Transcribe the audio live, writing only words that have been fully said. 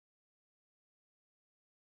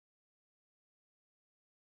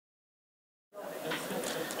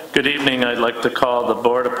Good evening. I'd like to call the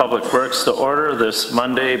Board of Public Works to order this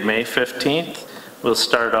Monday, May 15th. We'll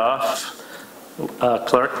start off.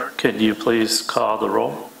 Clerk, could you please call the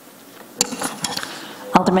roll?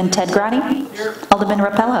 Alderman Ted Grotti. Here. Alderman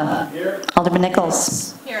Rapella. Here. Alderman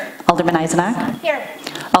Nichols. Here. Alderman Eisenach. Here.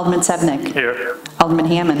 Alderman Sevnik. Here. Alderman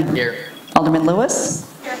Hammond. Here. Alderman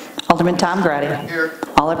Lewis. Here. Alderman Tom Grotti. Here.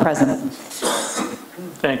 All are present.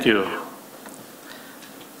 Thank you.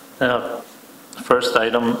 First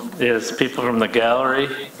item is people from the gallery.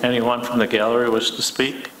 Anyone from the gallery wish to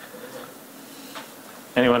speak?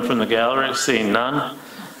 Anyone from the gallery? Seeing none.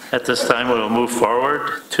 At this time, we will move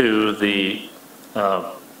forward to the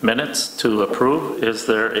minutes to approve. Is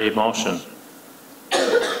there a motion?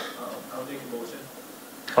 I'll make a motion.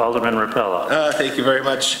 Alderman Rapella. Thank you very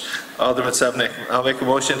much, Alderman Sevnik. I'll make a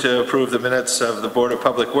motion to approve the minutes of the Board of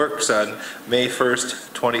Public Works on May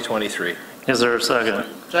 1st, 2023. Is there a second?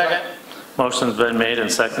 Second. Motion's been made and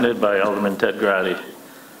seconded by Alderman Ted Grotti.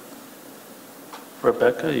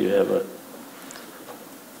 Rebecca, you have a...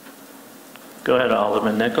 Go ahead,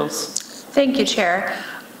 Alderman Nichols. Thank you, Chair.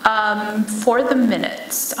 For the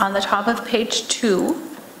minutes, on the top of page 2,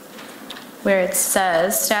 where it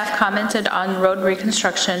says, staff commented on road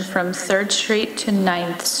reconstruction from 3rd Street to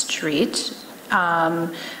 9th Street.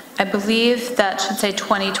 I believe that should say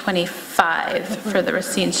 2025 for the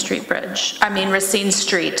Racine Street Bridge. Racine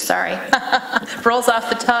Street, sorry. Rolls off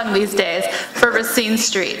the tongue these days, for Racine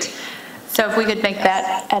Street. So if we could make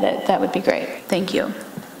that edit, that would be great. Thank you.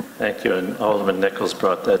 Thank you, and Alderman Nichols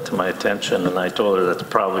brought that to my attention, and I told her that's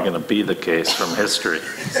probably going to be the case from history.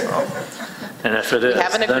 So, and if it is,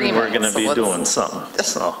 then we're going to be doing something.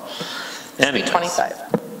 So, anyways, 25.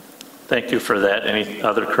 Thank you for that. Any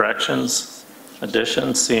other corrections,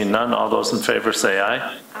 additions? Seeing none, all those in favor say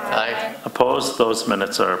aye. Aye. Opposed? Those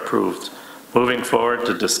minutes are approved. Moving forward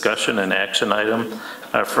to discussion and action item.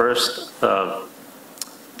 Our first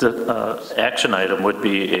action item would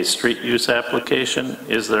be a street use application.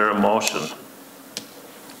 Is there a motion?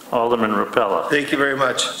 Alderman Rapella. Thank you very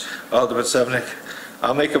much, Alderman Sevnik.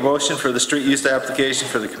 I'll make a motion for the street use application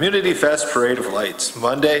for the Community Fest Parade of Lights,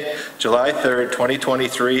 Monday, July 3rd,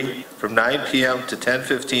 2023, from 9 p.m. to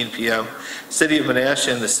 10:15 p.m., City of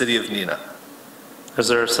Menasha and the City of Neenah. Is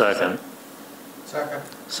there a second? Second.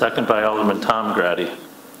 Second by Alderman Tom Grotti.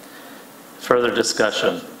 Further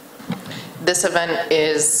discussion? This event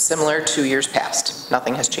is similar to years past.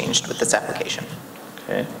 Nothing has changed with this application.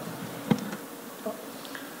 Okay.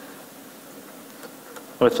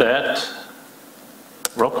 With that,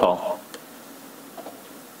 roll call.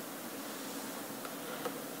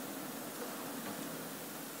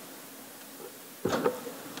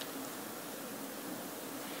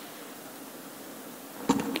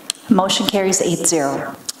 Motion carries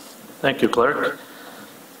 8-0. Thank you, Clerk.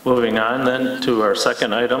 Moving on then to our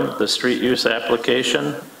second item, the street use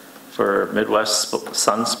application for Midwest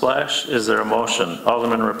Sunsplash. Is there a motion?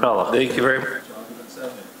 Alderman Rapella. Thank you very much.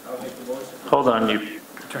 Hold on, you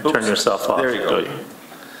turn yourself off. There you go.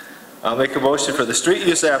 I'll make a motion for the street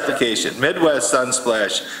use application, Midwest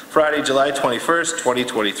Sunsplash, Friday, July 21st,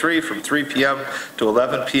 2023, from 3 p.m. to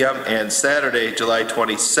 11 p.m., and Saturday, July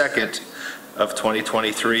 22nd of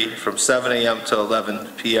 2023, from 7 a.m. to 11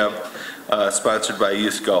 p.m., sponsored by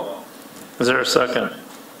Youth Go. Is there a second?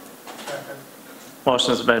 Second.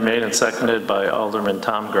 Motion's been made and seconded by Alderman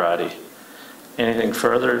Tom Grotti. Anything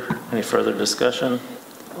further? Any further discussion?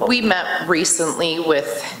 We met recently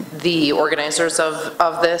with the organizers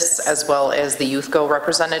of this, as well as the Youth Go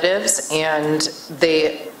representatives, and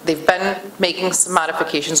they've been making some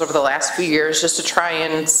modifications over the last few years just to try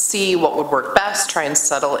and see what would work best, try and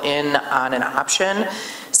settle in on an option.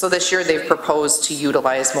 So this year they've proposed to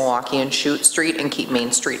utilize Milwaukee and Chute Street and keep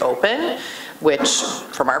Main Street open, which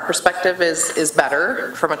from our perspective is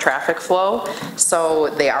better from a traffic flow. So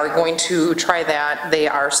they are going to try that. They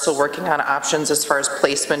are still working on options as far as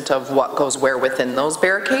placement of what goes where within those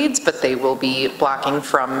barricades, but they will be blocking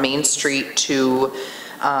from Main Street to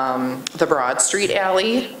the Broad Street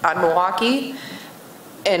alley on Milwaukee,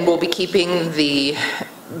 and we'll be keeping the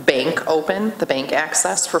bank open, the bank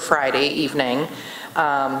access for Friday evening.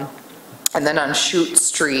 And then on Chute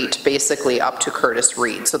Street, basically up to Curtis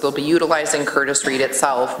Reed. So they'll be utilizing Curtis Reed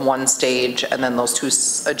itself, one stage, and then those two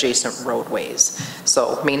adjacent roadways.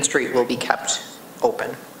 So Main Street will be kept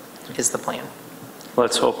open, is the plan.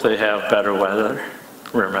 Let's hope they have better weather.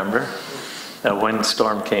 Remember, a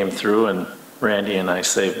windstorm came through and Randy and I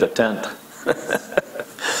saved a tent.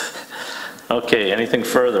 Okay, anything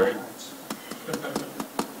further?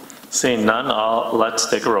 Seeing none, let's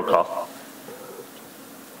take a roll call.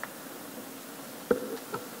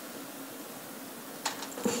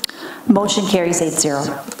 Motion carries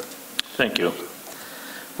 8-0. Thank you.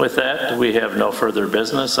 With that, we have no further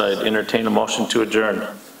business. I'd entertain a motion to adjourn.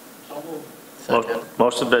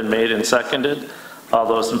 Motion's been made and seconded. All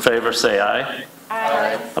those in favor say aye.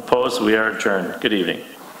 Aye. Opposed? We are adjourned. Good evening.